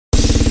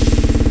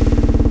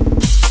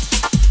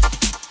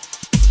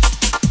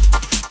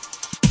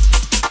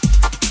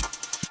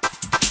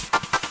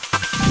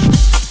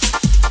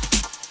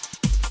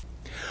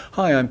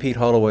Hi, I'm Pete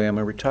Holloway. I'm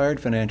a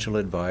retired financial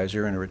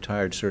advisor and a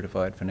retired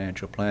certified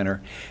financial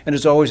planner. And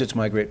as always, it's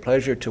my great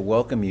pleasure to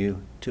welcome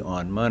you to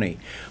On Money.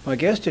 My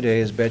guest today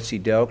is Betsy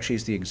Delk.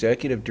 She's the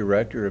executive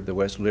director of the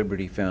West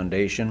Liberty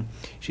Foundation.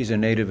 She's a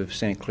native of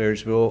St.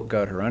 Clairsville,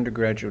 got her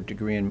undergraduate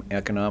degree in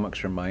economics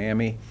from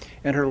Miami,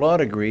 and her law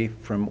degree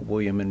from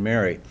William and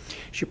Mary.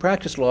 She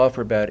practiced law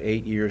for about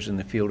 8 years in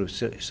the field of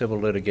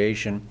civil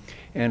litigation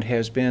and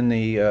has been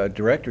the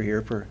director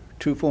here for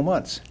 2 full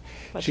months.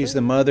 She's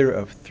the mother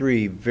of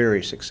 3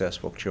 very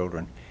successful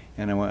children,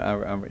 and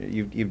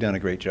you've done a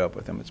great job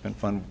with them. It's been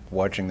fun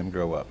watching them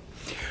grow up.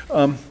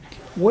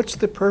 What's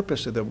the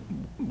purpose of the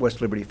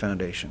West Liberty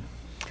Foundation?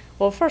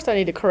 Well, first I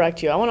need to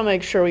correct you. I want to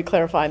make sure we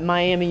clarify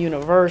Miami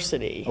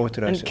University. Oh, what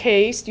did I say? In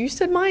case you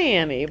said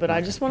Miami, but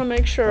I just want to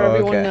make sure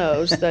everyone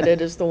knows that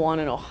it is the one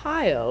in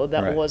Ohio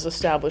that was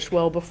established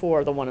well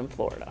before the one in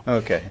Florida.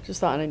 Okay. Just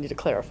thought I need to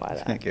clarify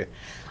that. Thank you.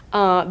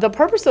 The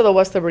purpose of the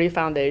West Liberty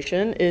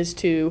Foundation is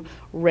to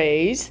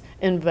raise,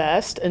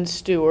 invest, and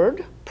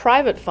steward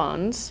private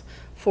funds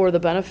for the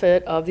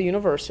benefit of the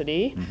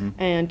university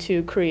and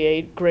to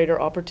create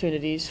greater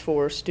opportunities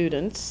for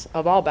students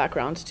of all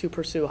backgrounds to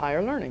pursue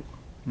higher learning.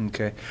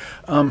 Okay.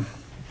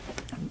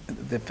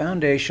 The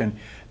foundation,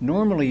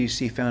 normally you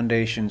see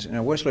foundations,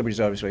 now West Liberty is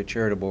obviously a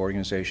charitable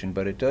organization,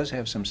 but it does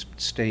have some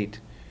state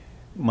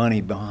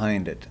money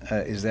behind it.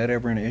 Is that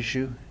ever an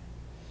issue?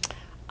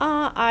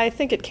 I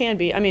think it can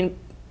be. I mean,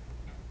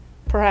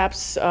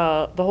 perhaps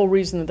the whole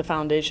reason that the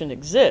foundation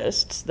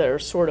exists,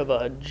 there's sort of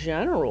a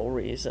general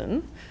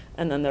reason,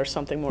 and then there's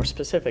something more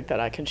specific that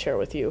I can share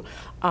with you.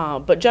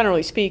 But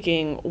generally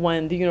speaking,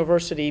 when the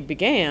university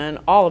began,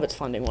 all of its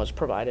funding was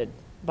provided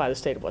by the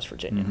state of West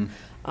Virginia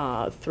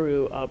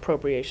through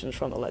appropriations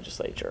from the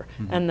legislature.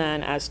 And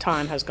then as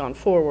time has gone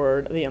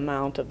forward, the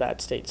amount of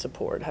that state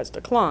support has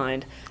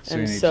declined.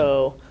 And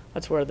so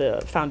that's where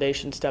the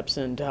foundation steps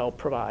in to help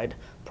provide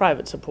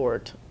private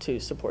support to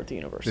support the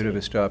university. Bit of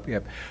a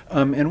stopgap.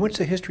 And what's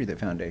the history of the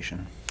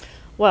foundation?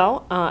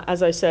 Well,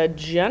 as I said,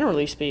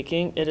 generally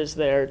speaking, it is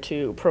there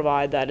to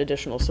provide that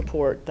additional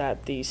support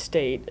that the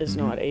state is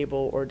not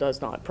able or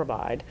does not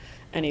provide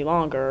any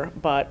longer.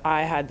 But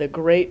I had the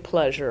great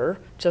pleasure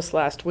just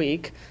last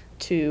week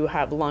to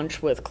have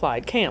lunch with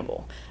Clyde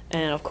Campbell.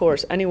 And of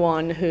course,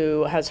 anyone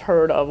who has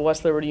heard of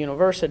West Liberty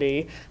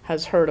University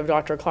has heard of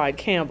Dr. Clyde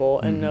Campbell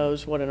and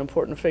knows what an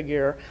important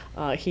figure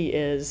he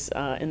is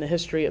in the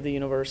history of the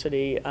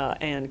university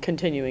and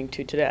continuing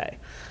to today.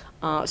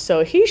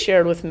 So he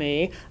shared with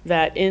me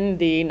that in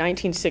the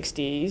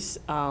 1960s,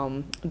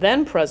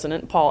 then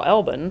President Paul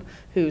Elbin,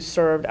 who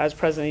served as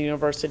president of the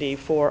university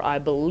for, I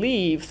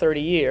believe, 30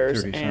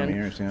 years,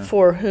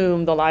 for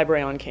whom the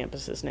library on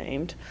campus is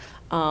named,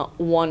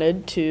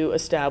 wanted to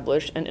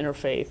establish an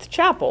interfaith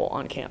chapel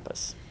on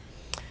campus.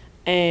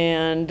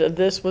 And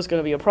this was going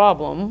to be a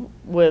problem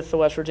with the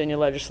West Virginia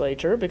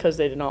legislature because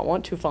they did not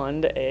want to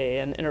fund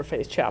an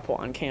interfaith chapel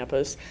on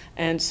campus.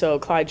 And so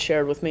Clyde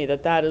shared with me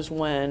that that is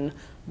when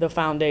the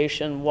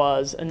foundation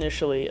was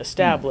initially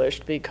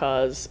established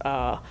because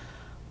Paul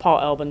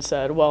Elbin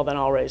said, well, then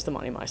I'll raise the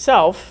money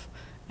myself.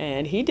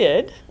 And he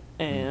did,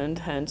 and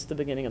hence the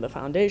beginning of the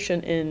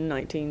foundation in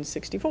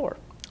 1964.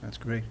 That's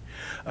great.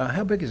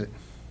 How big is it?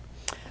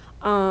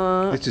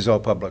 This is all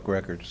public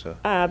record, so.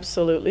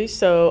 Absolutely.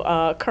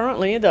 So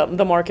currently,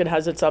 the market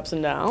has its ups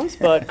and downs,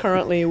 but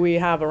currently we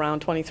have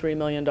around $23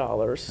 million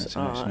That's a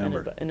nice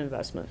number. in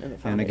investment in the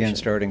foundation. And again,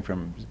 starting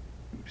from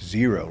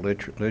zero,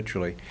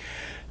 literally.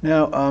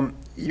 Now,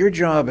 your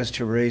job is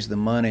to raise the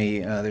money.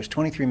 There's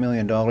 $23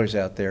 million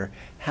out there.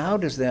 How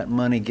does that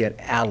money get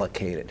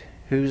allocated?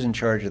 Who's in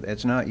charge of that?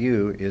 It's not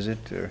you, is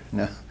it? Or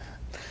no?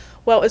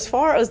 Well, as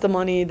far as the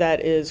money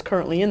that is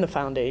currently in the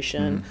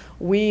foundation,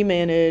 we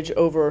manage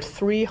over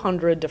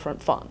 300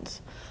 different funds.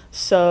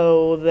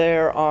 So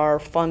there are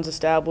funds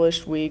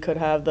established. We could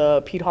have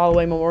the Pete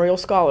Holloway Memorial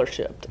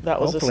Scholarship that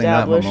was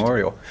established. Hopefully not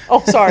memorial.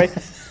 Oh, sorry.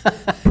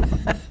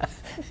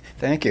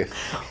 Thank you.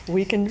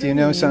 We can. Do you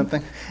know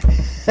something?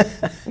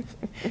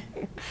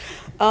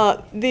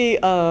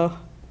 The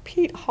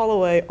Pete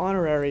Holloway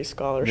Honorary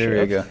Scholarship.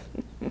 There you go.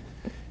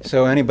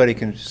 So anybody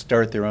can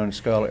start their own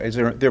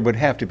scholarship. There would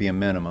have to be a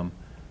minimum.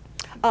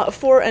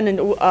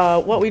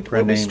 What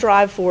we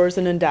strive for is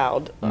an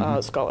endowed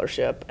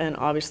scholarship, and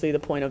obviously the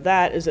point of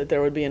that is that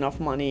there would be enough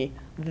money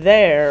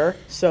there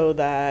so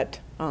that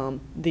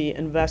the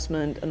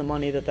investment and the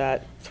money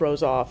that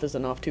throws off is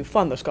enough to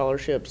fund the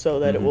scholarship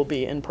so that it will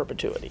be in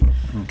perpetuity.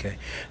 Okay.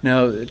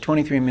 Now,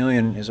 $23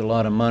 million is a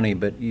lot of money,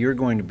 but you're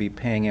going to be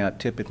paying out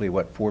typically,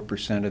 what,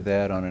 4% of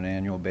that on an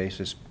annual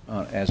basis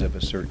as of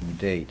a certain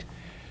date.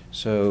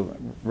 So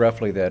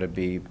roughly that would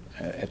be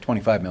at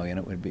 $25 million.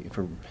 It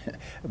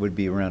would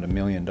be around $1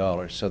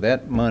 million. So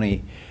that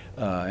money,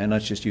 and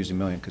let's just use $1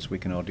 million because we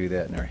can all do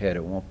that in our head.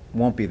 It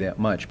won't be that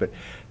much. But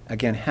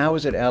again, how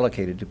is it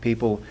allocated? Do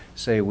people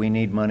say we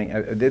need money?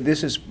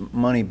 This is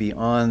money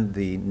beyond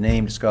the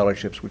named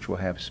scholarships, which will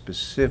have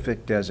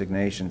specific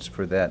designations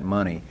for that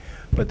money.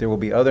 But there will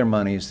be other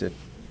monies that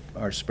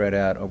are spread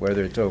out, or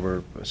whether it's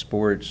over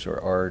sports or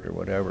art or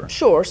whatever?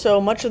 Sure. So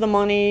much of the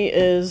money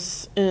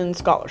is in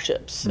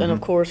scholarships. And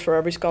of course, for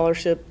every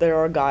scholarship, there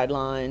are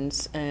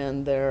guidelines,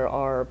 and there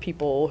are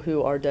people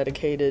who are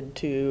dedicated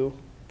to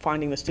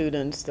finding the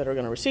students that are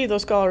going to receive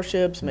those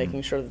scholarships,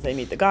 making sure that they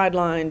meet the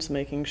guidelines,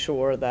 making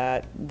sure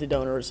that the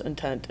donor's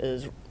intent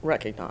is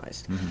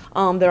recognized.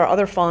 There are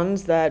other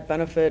funds that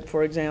benefit.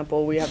 For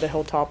example, we have the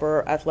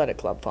Hilltopper Athletic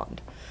Club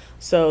Fund.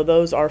 So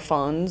those are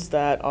funds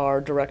that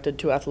are directed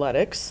to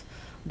athletics.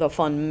 The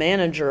fund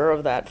manager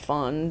of that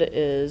fund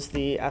is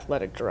the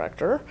athletic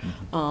director.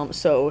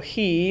 So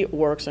he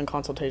works in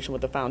consultation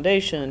with the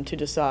foundation to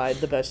decide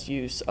the best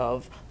use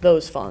of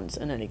those funds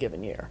in any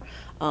given year.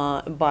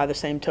 By the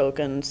same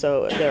token,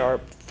 so there are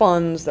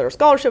funds that are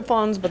scholarship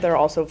funds, but there are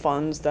also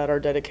funds that are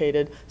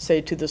dedicated,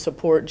 say, to the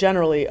support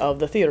generally of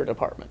the theater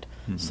department.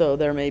 So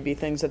there may be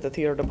things that the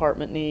theater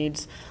department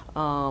needs,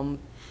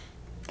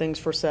 things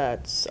for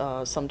sets,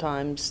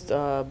 sometimes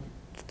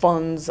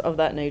funds of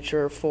that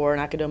nature for an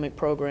academic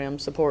program,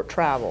 support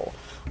travel,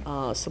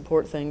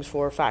 support things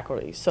for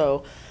faculty.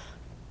 So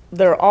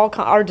they're all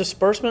our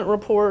disbursement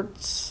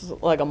reports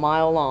like a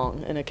mile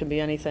long, and it can be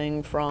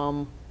anything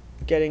from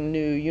getting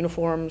new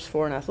uniforms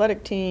for an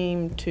athletic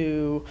team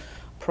to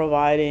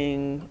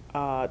providing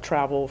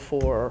travel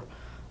for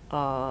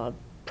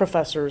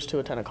professors to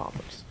attend a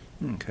conference.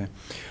 Okay.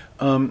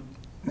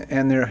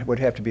 And there would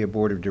have to be a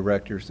board of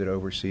directors that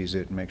oversees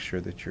it and makes sure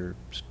that you're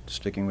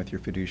sticking with your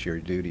fiduciary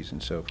duties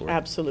and so forth.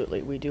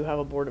 Absolutely. We do have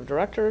a board of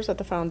directors at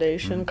the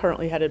foundation,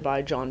 currently headed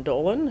by John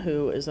Dolan,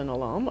 who is an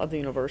alum of the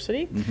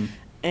university.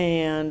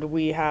 And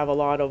we have a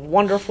lot of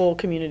wonderful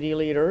community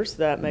leaders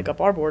that make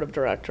up our board of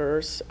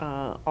directors,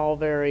 all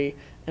very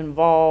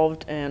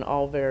involved and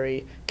all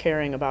very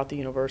caring about the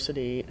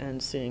university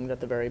and seeing that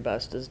the very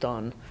best is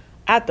done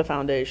at the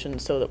foundation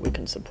so that we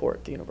can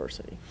support the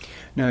university.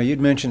 Now,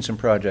 you'd mentioned some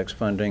projects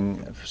funding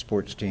a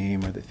sports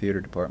team or the theater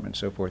department and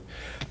so forth.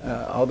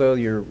 Although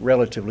you're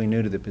relatively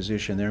new to the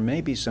position, there may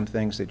be some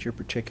things that you're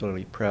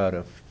particularly proud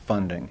of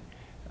funding.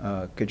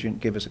 Could you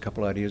give us a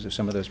couple ideas of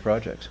some of those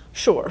projects?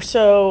 Sure.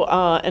 So,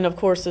 and of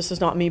course, this is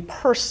not me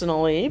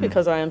personally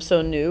because I am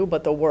so new,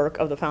 but the work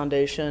of the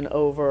foundation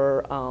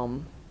over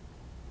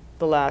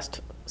the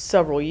last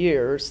several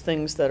years,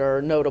 things that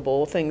are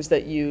notable, things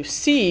that you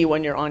see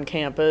when you're on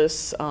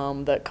campus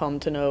that come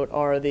to note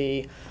are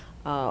the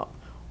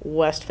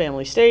West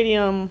Family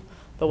Stadium,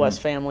 the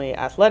West Family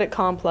Athletic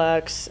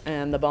Complex,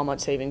 and the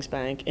Belmont Savings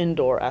Bank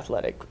indoor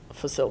athletic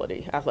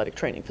facility, athletic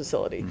training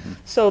facility.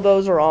 So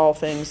those are all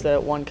things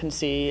that one can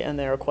see, and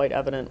they are quite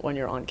evident when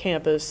you're on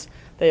campus.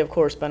 They, of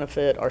course,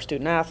 benefit our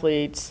student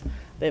athletes.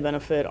 They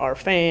benefit our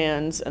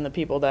fans and the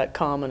people that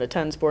come and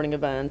attend sporting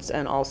events,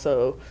 and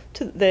also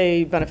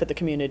they benefit the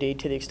community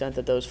to the extent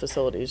that those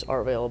facilities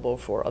are available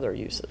for other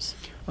uses.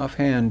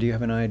 Offhand, do you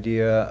have an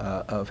idea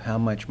of how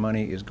much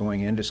money is going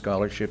into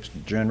scholarships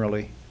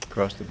generally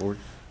across the board?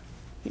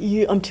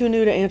 I'm too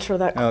new to answer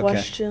that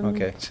question.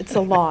 Okay. It's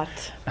a lot.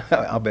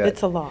 I'll bet.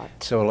 It's a lot.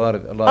 So a lot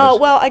of.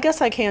 Well, I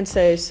guess I can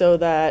say so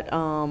that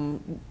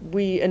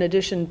we, in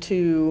addition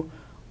to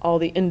all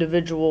the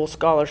individual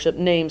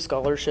name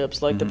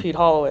scholarships, like the Pete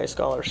Holloway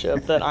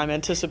Scholarship that I'm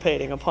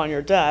anticipating upon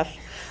your death.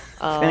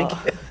 Thank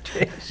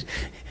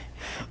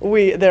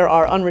you. There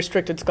are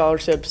unrestricted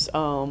scholarships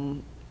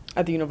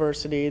at the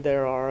university.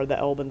 There are the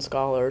Elbin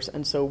Scholars,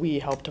 and so we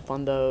help to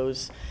fund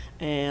those.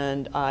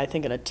 And I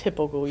think in a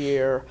typical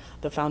year,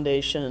 the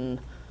foundation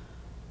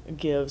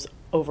gives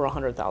over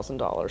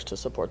 $100,000 to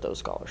support those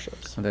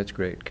scholarships. Well, that's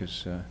great,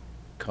 because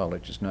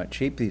college is not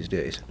cheap these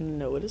days.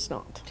 No, it is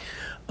not.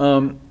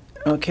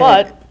 Okay.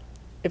 But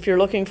if you're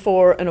looking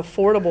for an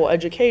affordable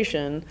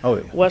education,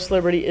 West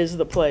Liberty is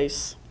the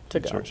place to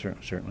go.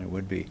 Certainly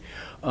would be.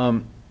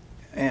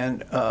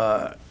 And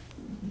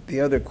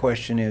the other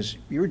question is,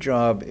 your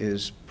job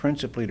is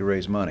principally to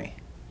raise money,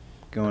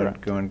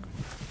 going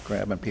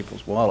grabbing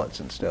people's wallets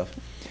and stuff.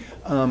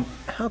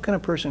 How can a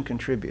person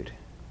contribute?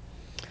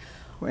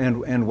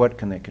 And what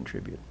can they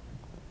contribute?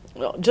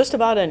 Well, just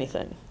about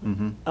anything.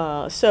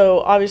 So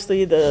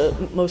obviously the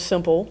most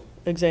simple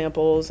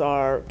examples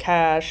are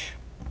cash,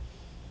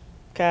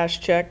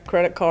 check,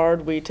 credit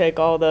card. We take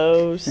all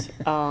those.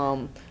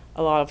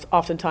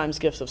 Oftentimes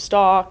gifts of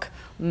stock.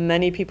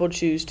 Many people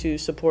choose to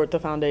support the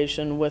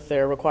foundation with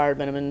their required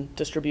minimum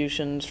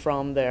distributions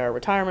from their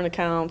retirement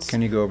accounts.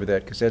 Can you go over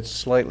that? Because that's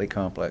slightly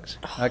complex.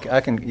 I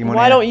can.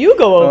 Why don't you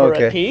go over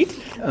it, Pete?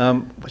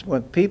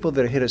 When people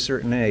that hit a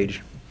certain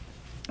age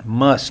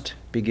must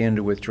begin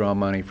to withdraw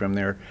money from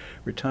their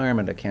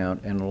retirement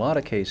account. In a lot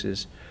of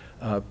cases,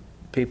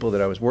 people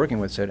that I was working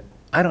with said,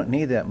 I don't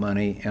need that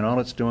money, and all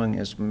it's doing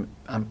is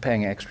I'm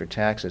paying extra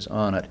taxes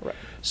on it. Right.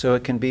 So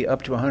it can be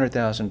up to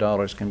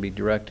 $100,000 can be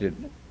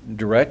directed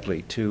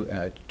directly to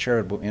a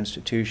charitable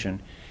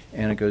institution,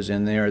 and it goes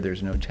in there.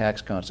 There's no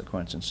tax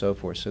consequence and so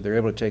forth. So they're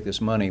able to take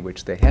this money,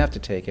 which they have to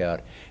take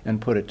out,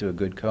 and put it to a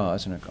good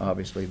cause. And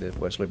obviously the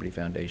West Liberty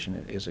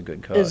Foundation is a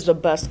good cause. Is the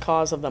best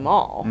cause of them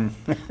all.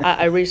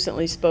 I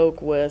recently spoke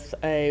with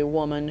a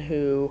woman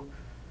who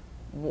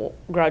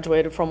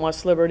graduated from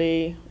West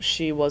Liberty.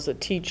 She was a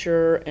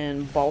teacher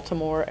in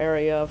Baltimore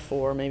area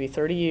for maybe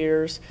 30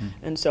 years.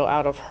 And so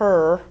out of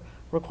her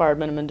required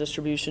minimum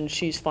distribution,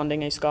 she's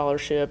funding a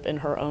scholarship in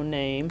her own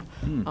name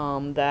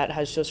that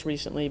has just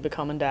recently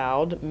become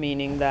endowed,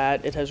 meaning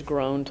that it has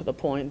grown to the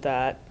point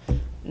that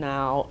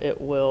now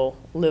it will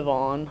live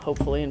on,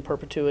 hopefully in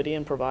perpetuity,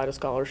 and provide a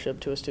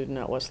scholarship to a student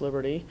at West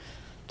Liberty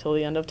till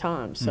the end of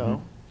time.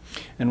 So.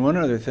 And one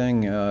other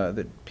thing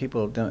that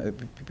people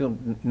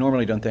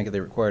normally don't think of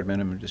the required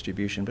minimum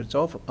distribution, but it's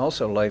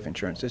also life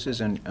insurance. This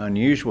is in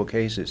unusual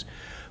cases,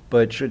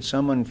 but should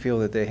someone feel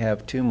that they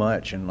have too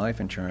much in life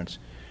insurance,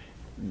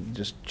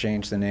 just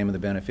change the name of the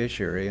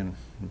beneficiary and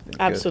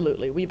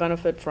absolutely. We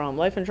benefit from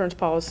life insurance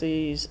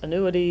policies,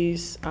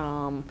 annuities.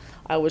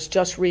 I was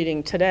just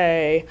reading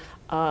today,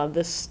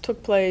 this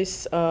took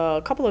place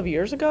a couple of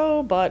years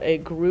ago, but a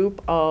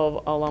group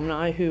of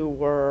alumni who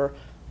were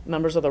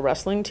members of the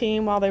wrestling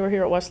team while they were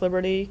here at West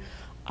Liberty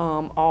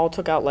all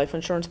took out life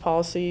insurance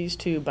policies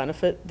to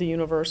benefit the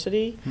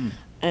university,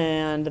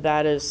 and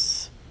that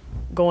is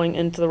going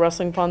into the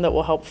wrestling fund that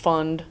will help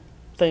fund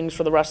things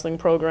for the wrestling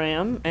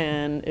program.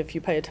 And if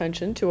you pay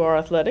attention to our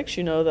athletics,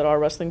 you know that our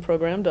wrestling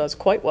program does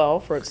quite well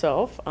for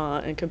itself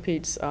and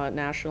competes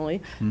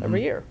nationally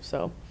every year.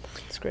 So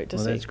it's great to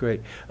see. Well, that's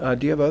great.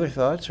 Do you have other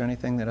thoughts or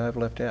anything that I've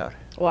left out?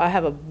 Well, I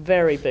have a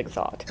very big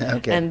thought.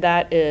 Okay. And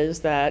that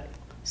is that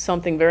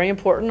something very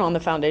important on the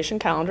foundation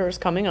calendar is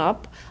coming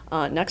up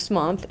next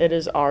month. It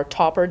is our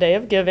Topper Day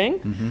of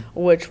Giving,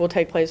 which will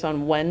take place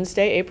on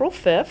Wednesday, April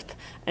 5th.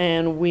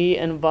 And we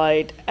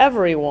invite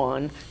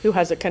everyone who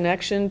has a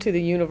connection to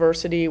the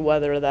university,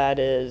 whether that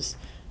is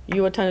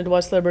you attended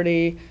West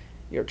Liberty,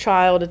 your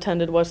child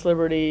attended West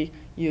Liberty,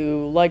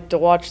 you like to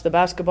watch the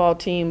basketball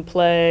team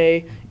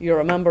play,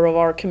 you're a member of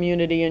our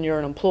community and you're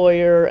an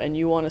employer and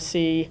you want to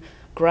see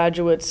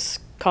graduates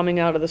coming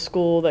out of the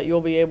school that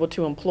you'll be able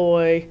to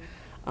employ.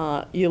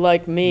 You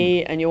like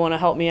me and you want to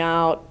help me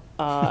out,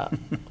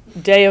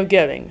 Day of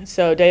Giving.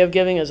 So Day of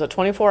Giving is a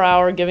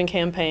 24-hour giving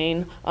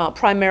campaign,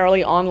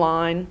 primarily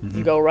online.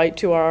 You go right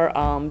to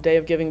our Day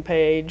of Giving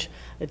page.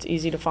 It's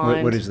easy to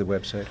find. What is the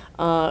website?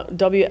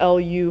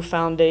 WLU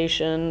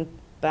Foundation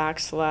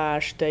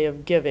 /Day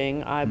of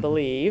Giving, I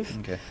believe.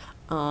 Okay.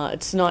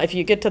 It's not, if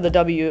you get to the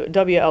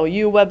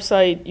WLU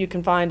website, you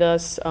can find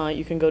us.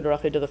 You can go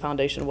directly to the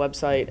foundation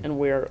website and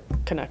we're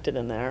connected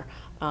in there.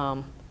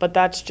 But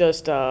that's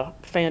just a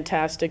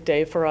fantastic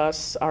day for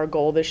us. Our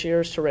goal this year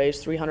is to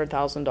raise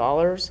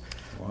 $300,000.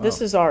 Wow.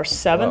 This is our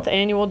 7th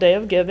annual Day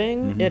of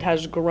Giving. It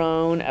has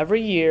grown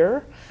every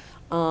year.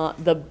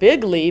 The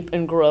big leap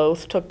in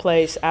growth took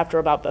place after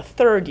about the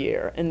 3rd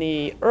year. In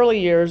the early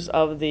years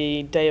of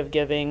the Day of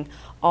Giving,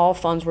 all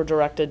funds were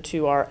directed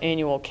to our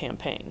annual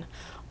campaign.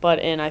 But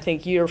in, I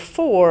think, year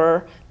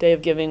 4, Day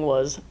of Giving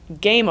was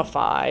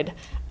gamified,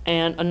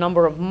 and a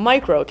number of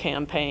micro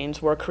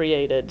campaigns were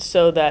created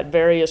so that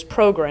various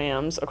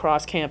programs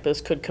across campus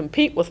could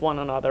compete with one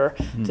another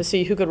to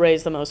see who could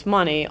raise the most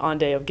money on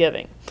Day of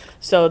Giving.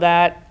 So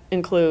that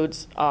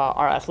includes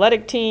our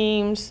athletic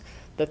teams,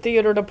 the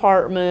theater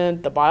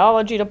department, the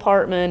biology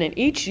department, and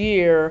each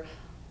year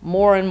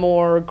more and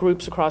more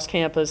groups across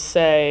campus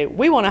say,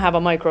 we want to have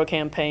a micro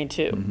campaign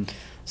too.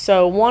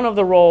 So one of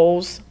the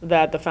roles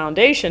that the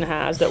foundation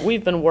has that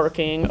we've been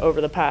working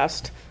over the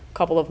past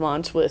couple of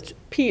months, which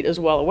Pete is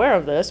well aware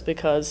of this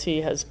because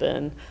he has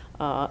been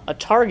a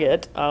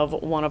target of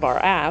one of our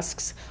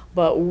asks,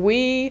 but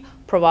we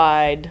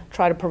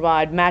try to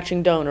provide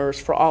matching donors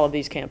for all of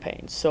these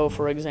campaigns. So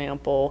for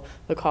example,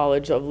 the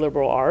College of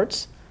Liberal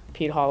Arts,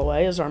 Pete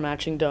Holloway is our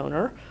matching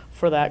donor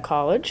for that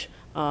college.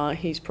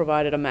 He's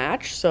provided a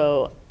match,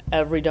 so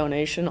every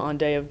donation on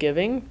Day of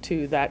Giving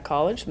to that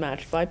college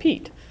matched by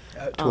Pete.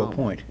 To a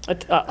point.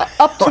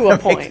 Up to a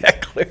point. Make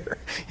that clear.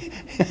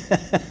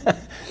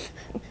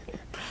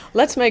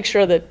 Let's make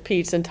sure that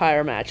Pete's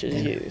entire match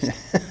is used.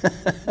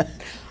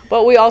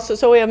 But we also,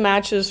 so we have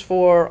matches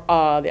for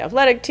the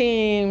athletic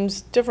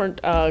teams,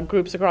 different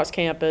groups across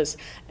campus,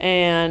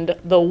 and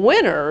the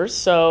winners,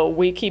 so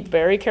we keep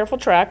very careful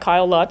track.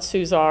 Kyle Lutz,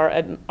 who's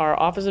our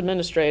office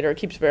administrator,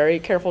 keeps very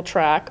careful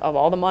track of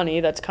all the money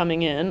that's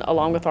coming in,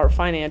 along with our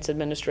finance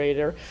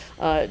administrator,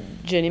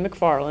 Ginny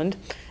McFarland,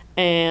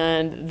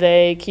 and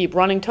they keep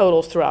running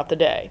totals throughout the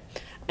day.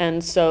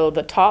 And so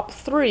the top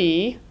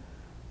 3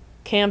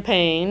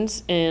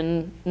 campaigns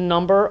in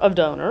number of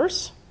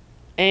donors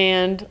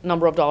and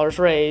number of dollars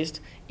raised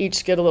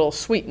each get a little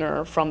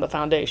sweetener from the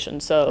foundation.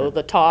 So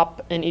the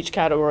top in each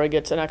category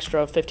gets an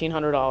extra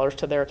 $1,500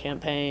 to their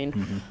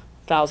campaign,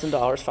 $1,000,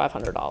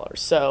 $500.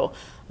 So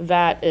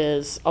that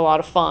is a lot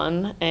of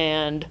fun.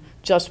 And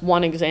just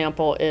one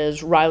example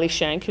is Riley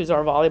Schenk, who's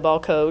our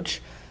volleyball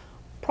coach.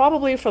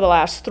 Probably for the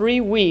last 3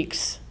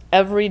 weeks,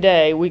 every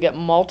day we get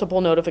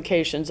multiple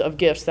notifications of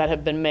gifts that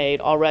have been made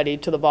already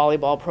to the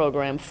volleyball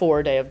program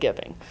for Day of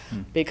Giving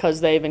because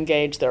they've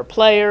engaged their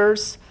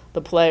players,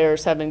 the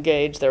players have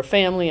engaged their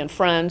family and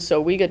friends, so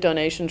we get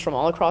donations from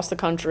all across the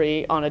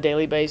country on a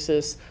daily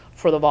basis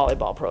for the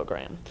volleyball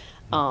program.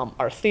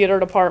 Our theater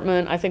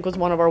department, I think, was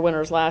one of our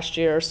winners last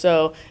year.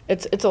 So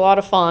it's a lot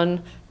of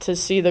fun to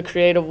see the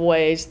creative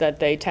ways that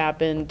they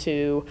tap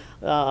into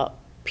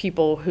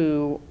people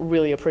who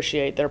really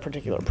appreciate their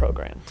particular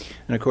program.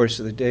 And of course,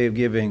 the Day of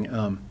Giving,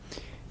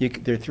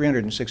 there are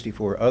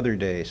 364 other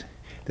days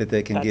that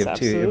they can give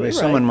to. If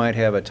someone might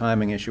have a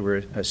timing issue where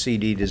a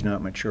CD does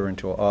not mature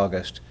until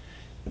August,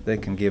 they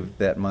can give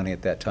that money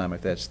at that time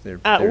if that's their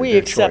we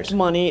accept choice.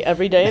 Money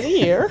every day of the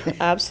year,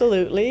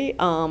 absolutely.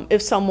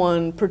 If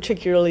someone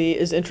particularly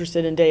is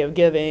interested in Day of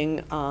Giving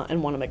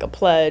and want to make a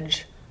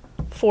pledge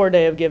for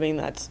Day of Giving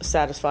that's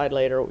satisfied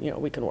later,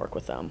 we can work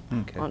with them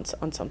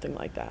on something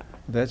like that.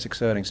 That's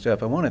exciting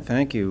stuff. I want to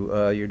thank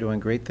you. You're doing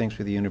great things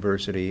for the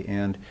university,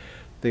 and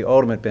the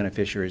ultimate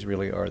beneficiaries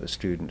really are the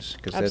students,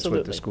 because that's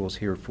what the school's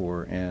here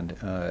for, and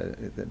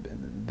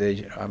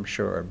they, I'm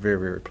sure, are very,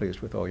 very pleased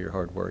with all your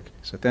hard work.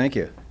 So thank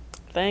you.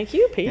 Thank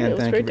you, Pete. It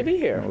was great to be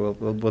here.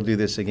 We'll do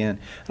this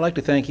again. I'd like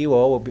to thank you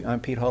all. I'm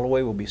Pete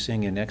Holloway. We'll be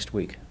seeing you next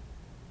week.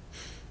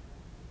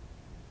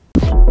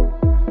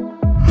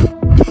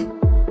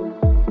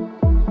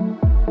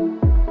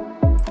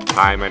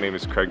 Hi, my name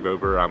is Craig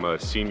Bober. I'm a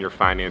senior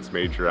finance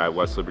major at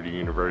West Liberty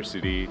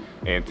University,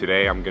 and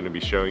today I'm going to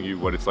be showing you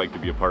what it's like to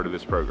be a part of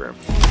this program.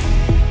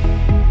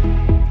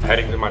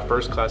 Heading to my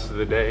first class of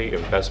the day,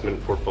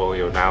 investment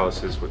portfolio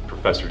analysis with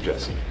Professor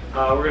Jesse.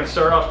 We're going to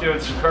start off doing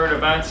some current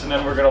events, and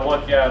then we're going to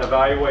look at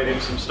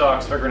evaluating some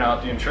stocks, figuring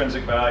out the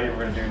intrinsic value. We're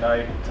going to do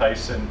Knight,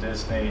 Tyson,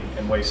 Disney,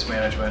 and waste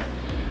management.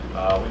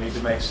 We need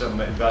to make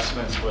some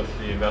investments with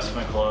the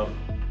investment club.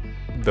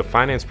 The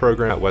finance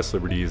program at West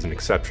Liberty is an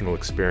exceptional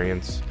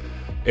experience.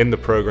 In the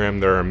program,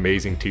 there are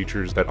amazing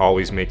teachers that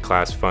always make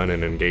class fun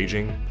and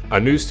engaging. A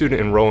new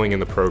student enrolling in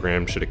the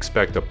program should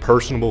expect a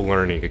personable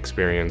learning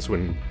experience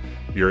when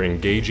you're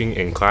engaging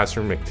in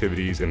classroom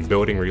activities and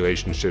building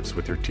relationships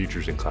with your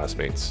teachers and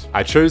classmates.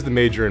 I chose the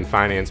major in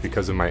finance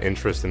because of my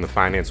interest in the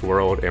finance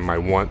world and my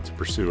want to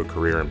pursue a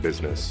career in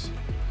business.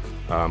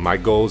 My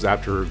goals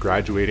after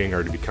graduating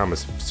are to become a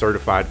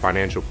certified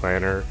financial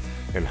planner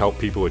and help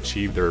people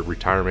achieve their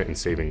retirement and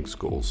savings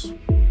goals.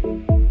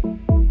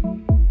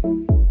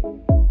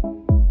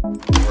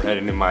 We're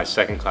heading to my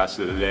second class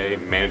of the day,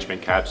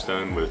 Management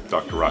Capstone with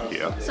Dr.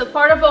 Rakia. So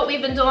part of what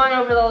we've been doing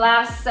over the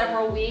last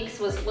several weeks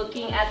was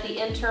looking at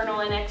the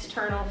internal and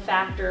external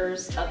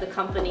factors of the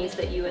companies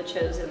that you had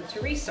chosen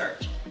to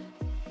research.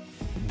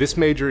 This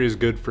major is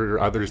good for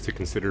others to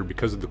consider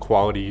because of the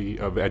quality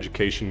of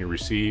education you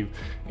receive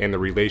and the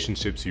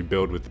relationships you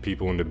build with the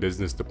people in the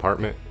business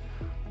department.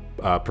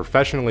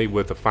 Professionally,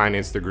 with a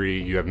finance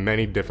degree, you have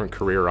many different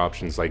career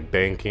options like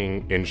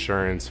banking,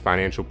 insurance,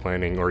 financial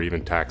planning, or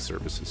even tax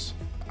services.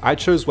 I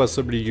chose West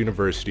Liberty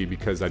University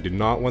because I did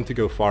not want to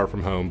go far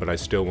from home, but I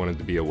still wanted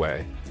to be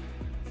away.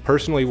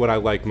 Personally, what I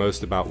like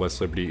most about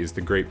West Liberty is the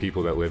great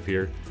people that live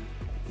here.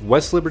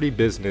 West Liberty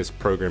Business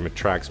program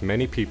attracts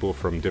many people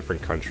from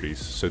different countries,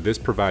 so this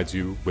provides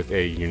you with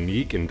a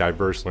unique and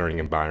diverse learning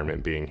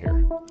environment being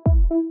here.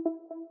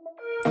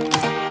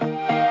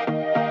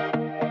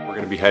 We're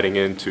going to be heading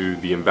into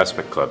the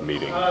investment club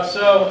meeting.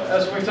 So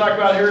as we talked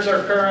about, here's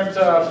our current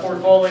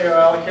portfolio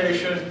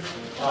allocation.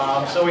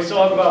 So we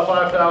still have about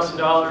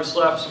 $5,000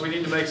 left, so we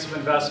need to make some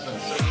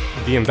investments.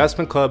 The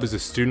Investment Club is a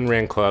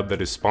student-ran club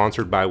that is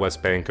sponsored by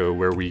WestBanco,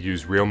 where we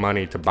use real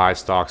money to buy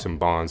stocks and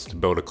bonds to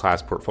build a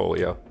class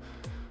portfolio.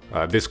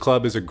 This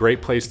club is a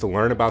great place to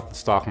learn about the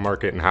stock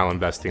market and how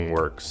investing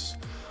works.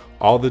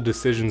 All the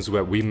decisions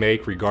that we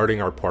make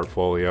regarding our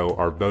portfolio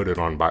are voted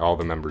on by all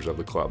the members of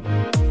the club.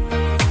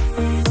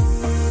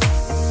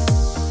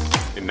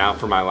 And now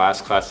for my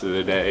last class of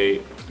the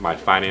day, my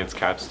finance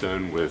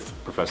capstone with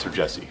Professor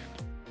Jesse.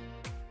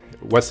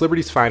 West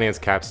Liberty's Finance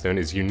Capstone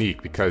is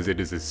unique because it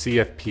is a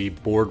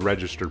CFP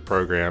board-registered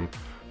program,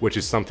 which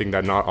is something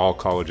that not all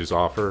colleges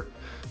offer.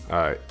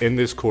 In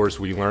this course,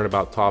 we learn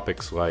about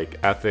topics like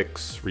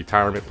ethics,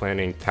 retirement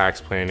planning, tax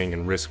planning,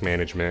 and risk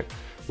management,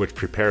 which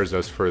prepares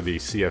us for the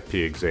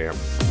CFP exam.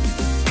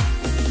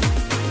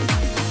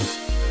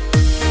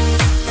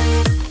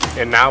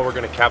 And now we're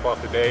going to cap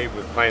off the day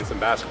with playing some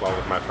basketball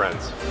with my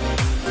friends.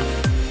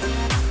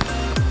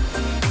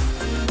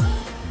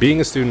 Being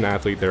a student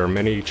athlete, there are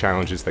many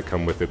challenges that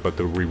come with it, but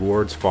the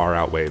rewards far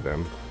outweigh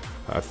them.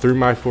 Through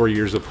my 4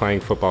 years of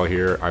playing football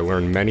here, I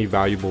learned many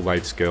valuable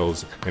life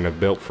skills and have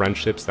built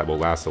friendships that will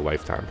last a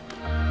lifetime.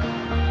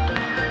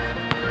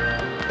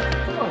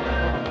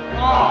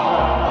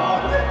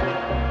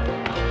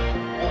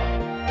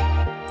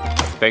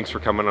 Thanks for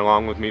coming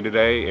along with me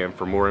today, and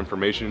for more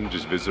information,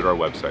 just visit our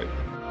website.